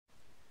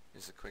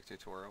This is a quick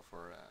tutorial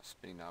for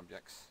spinning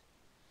objects,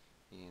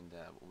 and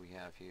what we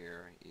have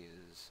here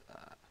is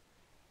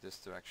this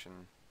direction.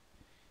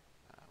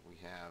 We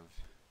have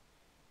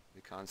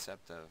the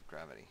concept of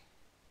gravity.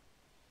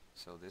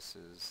 So this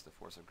is the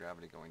force of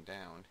gravity going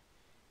down,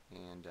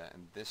 and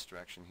in this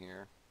direction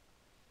here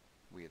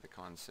we have the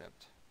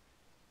concept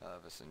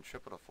of a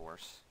centripetal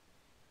force,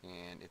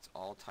 and it's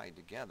all tied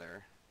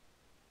together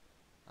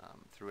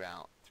through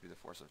the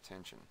force of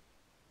tension.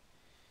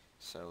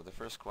 So the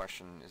first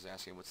question is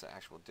asking what's the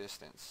actual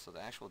distance. So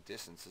the actual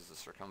distance is the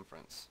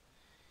circumference,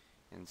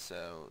 and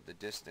so the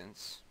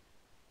distance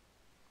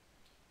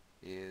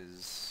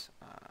is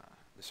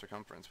the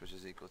circumference, which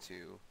is equal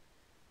to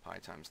pi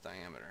times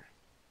diameter.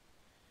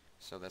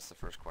 So that's the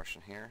first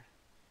question here,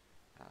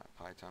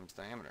 pi times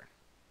diameter.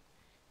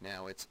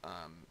 Now it's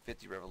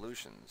 50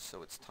 revolutions,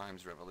 so it's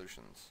times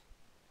revolutions,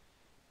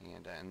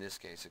 and in this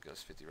case it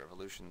goes 50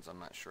 revolutions. I'm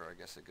not sure, I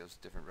guess it goes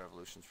different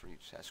revolutions for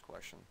each test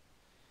question.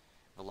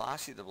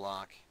 Velocity of the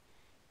block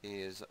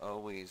is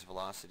always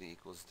velocity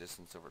equals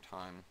distance over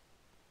time,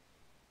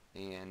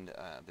 and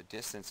the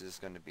distance is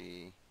going to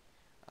be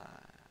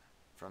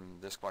from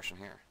this question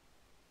here,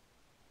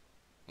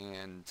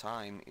 and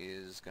time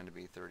is going to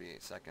be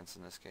 38 seconds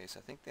in this case.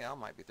 I think they all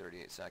might be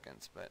 38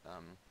 seconds, but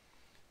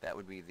that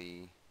would be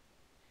the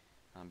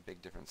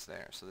big difference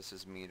there. So this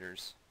is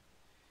meters,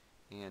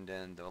 and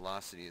then the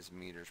velocity is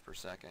meters per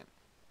second.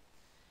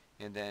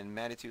 And then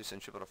magnitude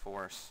centripetal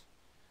force,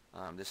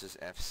 this is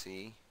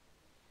FC,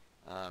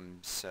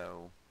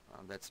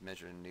 that's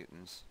measured in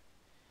newtons.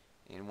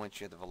 And once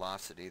you have the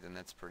velocity, then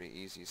that's pretty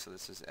easy. So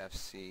this is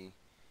FC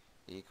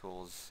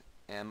equals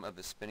m of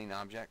the spinning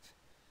object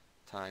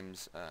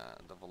times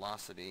the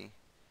velocity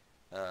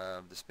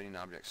of the spinning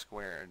object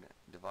squared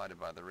divided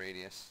by the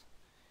radius.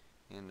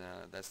 And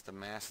that's the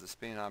mass of the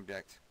spinning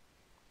object,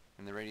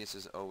 and the radius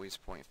is always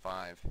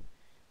 0.5,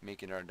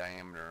 making our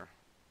diameter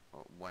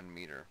 1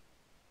 meter.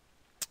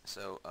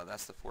 So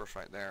that's the force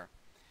right there.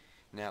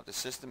 Now if the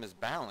system is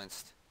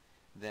balanced,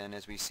 then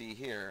as we see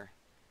here,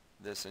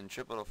 the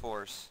centripetal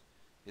force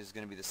is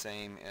going to be the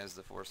same as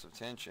the force of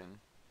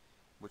tension,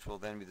 which will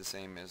then be the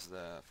same as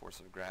the force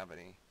of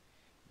gravity,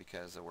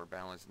 because we're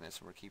balancing this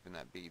and we're keeping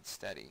that bead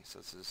steady. So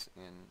this is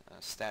in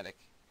static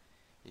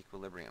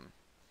equilibrium,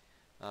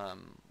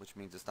 which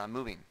means it's not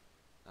moving.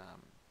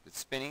 It's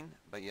spinning,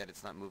 but yet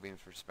it's not moving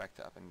with respect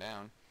to up and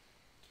down.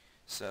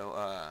 So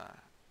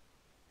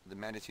the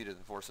magnitude of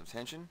the force of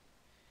tension,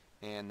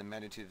 and the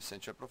magnitude of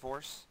centripetal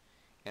force,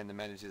 and the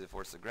magnitude of the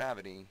force of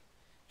gravity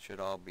should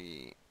all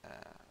be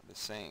the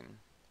same,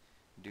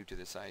 due to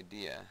this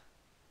idea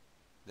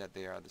that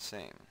they are the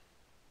same.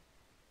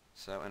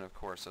 So, and of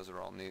course those are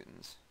all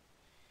newtons.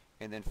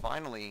 And then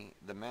finally,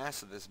 the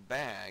mass of this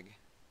bag,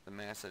 the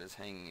mass that is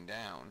hanging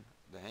down,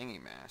 the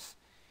hanging mass,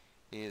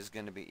 is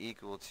going to be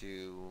equal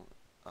to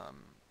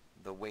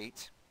the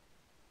weight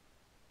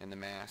and the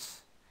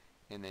mass,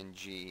 and then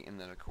G, and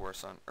then of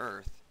course on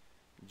Earth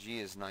G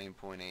is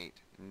 9.8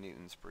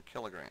 newtons per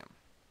kilogram.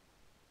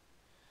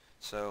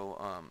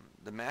 So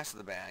the mass of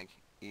the bag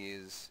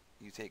is,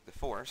 you take the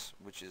force,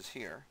 which is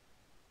here,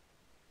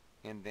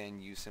 and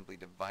then you simply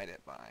divide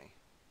it by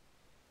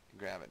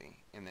gravity,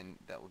 and then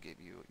that will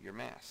give you your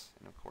mass.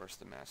 And of course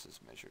the mass is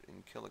measured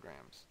in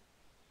kilograms.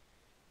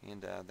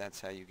 And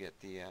that's how you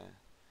get the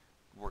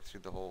work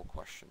through the whole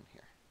question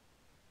here.